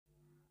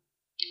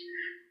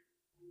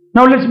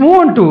Now let's move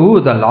on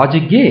to the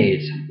logic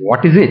gates.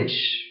 What is it?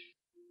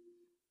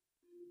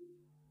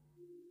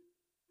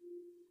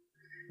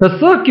 The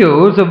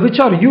circuits which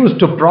are used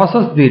to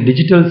process the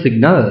digital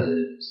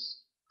signals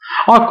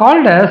are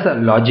called as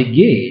logic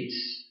gates.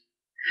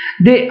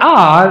 They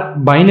are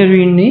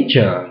binary in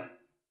nature.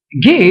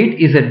 Gate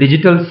is a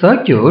digital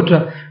circuit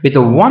with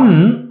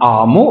one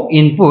or more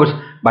inputs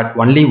but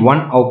only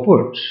one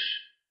output.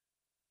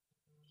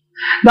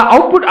 The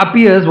output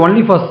appears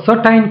only for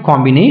certain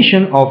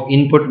combination of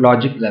input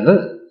logic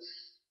levels.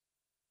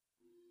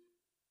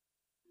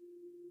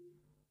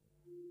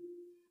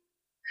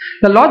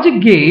 The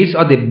logic gates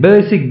are the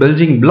basic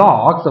building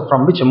blocks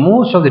from which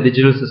most of the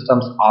digital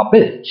systems are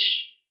built.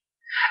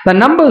 The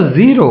numbers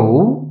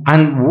 0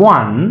 and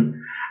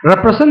 1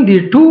 represent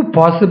the two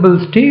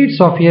possible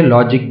states of a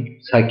logic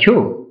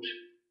circuit.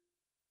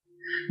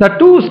 The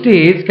two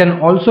states can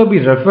also be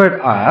referred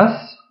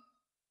as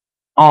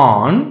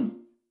on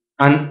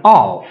and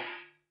off,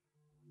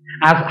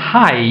 as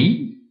high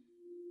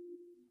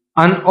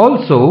and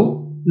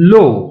also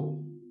low,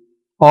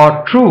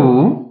 or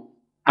true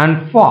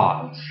and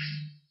false.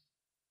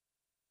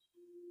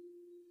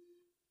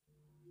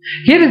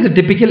 Here is a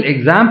typical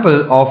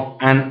example of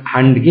an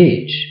AND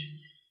gate.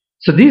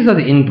 So these are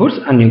the inputs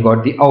and you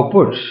got the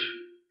outputs.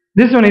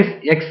 This one is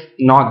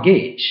XNOR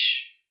gate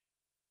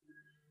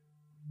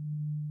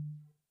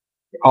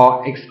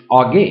or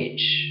XOR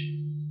gate.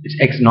 It's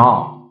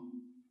XNOR.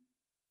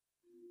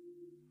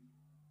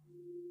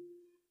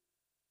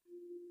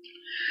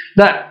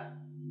 The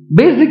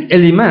basic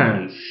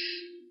elements.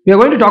 We are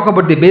going to talk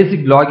about the basic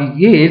logic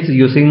gates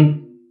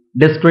using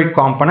discrete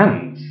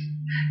components.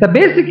 The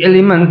basic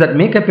elements that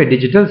make up a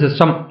digital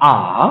system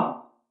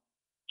are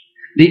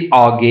the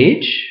OR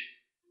gate,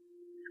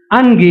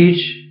 AND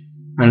gate,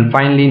 and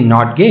finally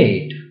NOT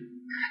gate.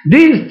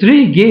 These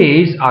three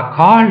gates are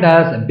called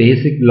as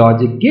basic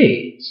logic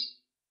gates.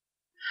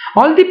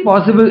 All the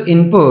possible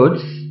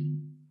inputs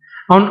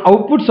and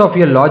outputs of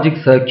your logic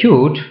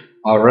circuit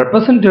are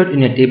represented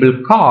in a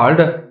table called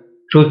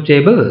truth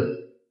table.